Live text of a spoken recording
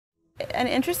An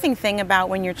interesting thing about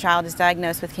when your child is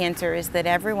diagnosed with cancer is that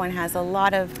everyone has a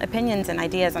lot of opinions and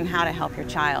ideas on how to help your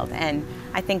child. And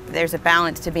I think there's a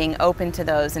balance to being open to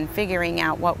those and figuring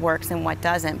out what works and what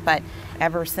doesn't. But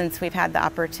ever since we've had the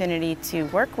opportunity to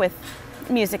work with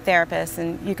music therapists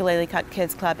and Ukulele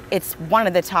Kids Club, it's one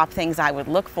of the top things I would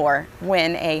look for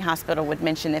when a hospital would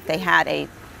mention if they had a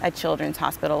children's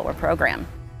hospital or program.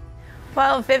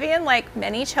 Well, Vivienne, like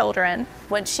many children,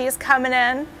 when she's coming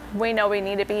in, we know we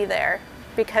need to be there,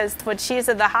 because when she's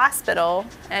at the hospital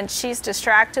and she's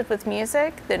distracted with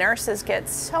music, the nurses get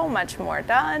so much more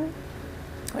done.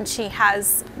 When she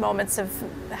has moments of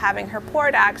having her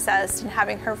port accessed and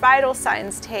having her vital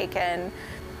signs taken,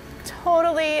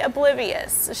 totally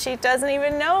oblivious. She doesn't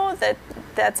even know that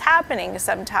that's happening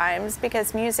sometimes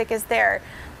because music is there.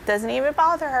 Doesn't even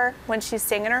bother her when she's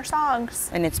singing her songs.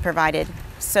 And it's provided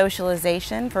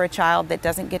socialization for a child that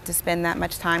doesn't get to spend that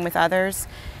much time with others.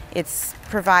 It's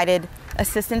provided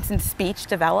assistance in speech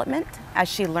development as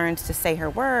she learns to say her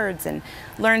words and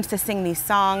learns to sing these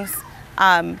songs.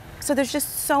 So there's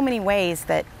just so many ways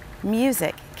that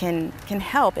music can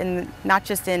help, in not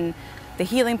just in the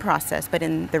healing process, but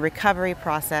in the recovery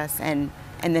process and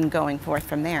then going forth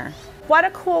from there. What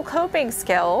a cool coping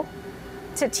skill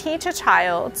to teach a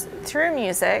child through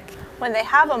music when they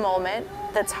have a moment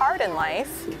that's hard in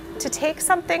life, to take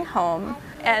something home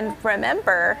and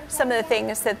remember some of the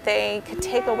things that they could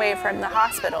take away from the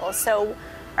hospital. So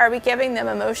are we giving them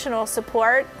emotional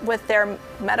support with their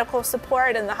medical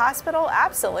support in the hospital?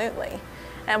 Absolutely.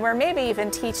 And we're maybe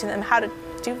even teaching them how to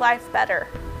do life better.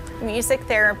 Music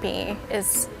therapy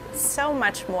is so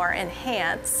much more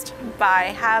enhanced by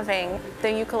having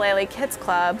the Ukulele Kids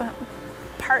Club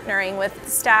partnering with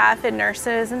staff and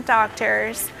nurses and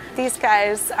doctors. These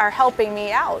guys are helping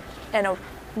me out in a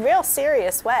real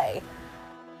serious way.